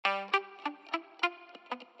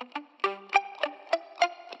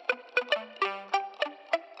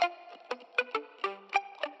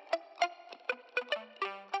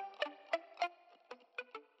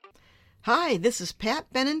Hi, this is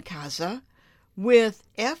Pat Benincasa with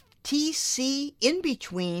FTC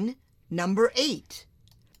in-between number 8.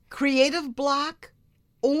 Creative block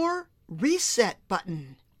or reset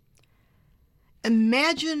button.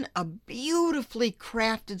 Imagine a beautifully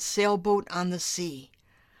crafted sailboat on the sea.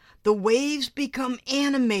 The waves become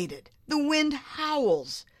animated, the wind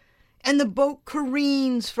howls, and the boat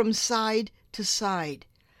careens from side to side.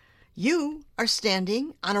 You are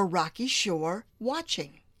standing on a rocky shore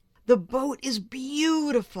watching. The boat is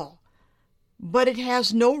beautiful, but it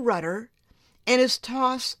has no rudder and is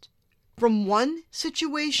tossed from one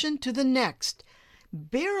situation to the next,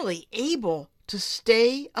 barely able to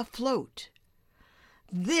stay afloat.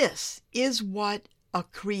 This is what a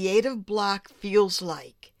creative block feels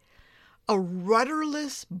like. A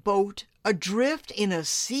rudderless boat adrift in a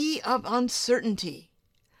sea of uncertainty.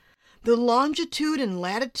 The longitude and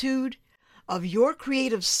latitude of your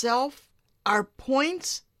creative self are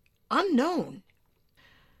points unknown.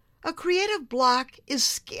 A creative block is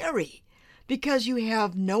scary because you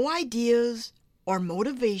have no ideas or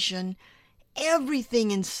motivation.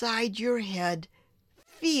 Everything inside your head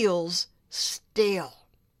feels stale.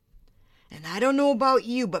 And I don't know about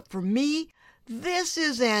you, but for me, this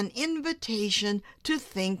is an invitation to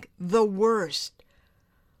think the worst.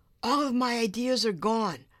 All of my ideas are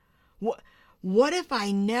gone. What if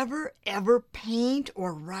I never ever paint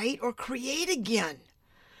or write or create again?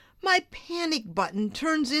 My panic button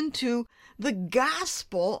turns into the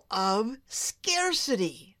gospel of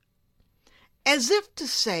scarcity. As if to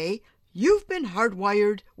say, you've been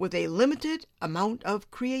hardwired with a limited amount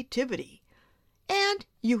of creativity, and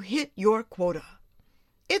you hit your quota.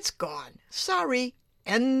 It's gone. Sorry.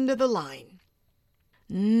 End of the line.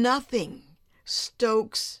 Nothing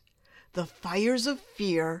stokes the fires of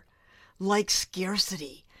fear like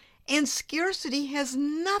scarcity, and scarcity has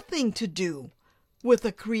nothing to do with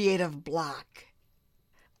a creative block.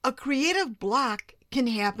 A creative block can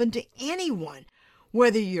happen to anyone,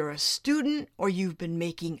 whether you're a student or you've been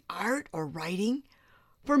making art or writing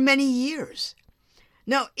for many years.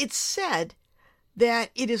 Now, it's said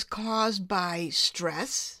that it is caused by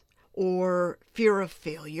stress or fear of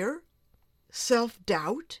failure,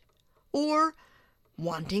 self-doubt, or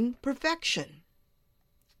wanting perfection.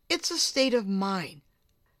 It's a state of mind.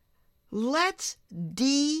 Let's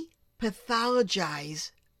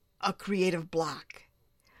pathologize a creative block.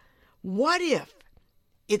 What if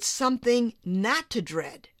it's something not to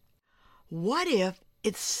dread? What if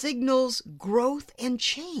it signals growth and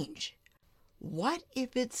change? What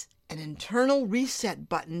if it's an internal reset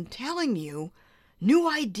button telling you new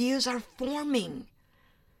ideas are forming,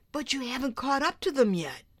 but you haven't caught up to them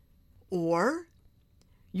yet? Or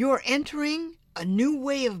you're entering a new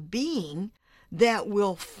way of being that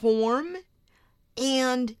will form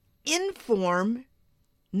and inform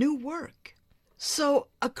new work. So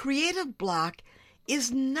a creative block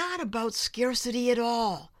is not about scarcity at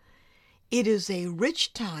all. It is a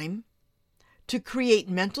rich time to create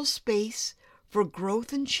mental space for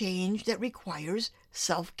growth and change that requires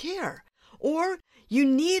self-care. Or you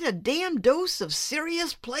need a damn dose of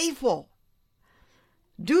serious playful.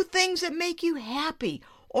 Do things that make you happy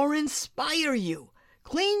or inspire you.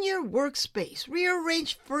 Clean your workspace,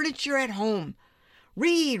 rearrange furniture at home.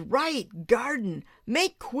 Read, write, garden,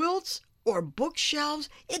 make quilts or bookshelves,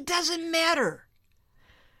 it doesn't matter.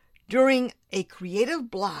 During a creative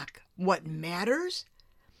block, what matters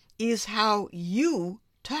is how you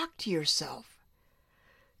talk to yourself.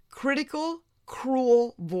 Critical,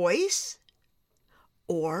 cruel voice,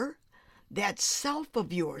 or that self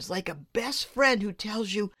of yours, like a best friend who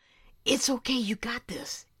tells you, it's okay, you got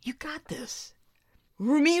this, you got this.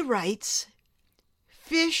 Rumi writes,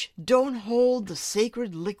 fish don't hold the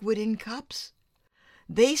sacred liquid in cups.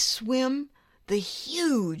 They swim the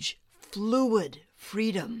huge fluid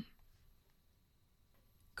freedom.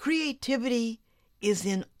 Creativity is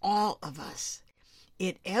in all of us.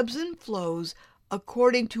 It ebbs and flows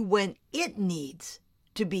according to when it needs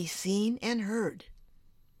to be seen and heard.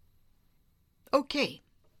 Okay,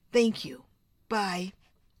 thank you. Bye.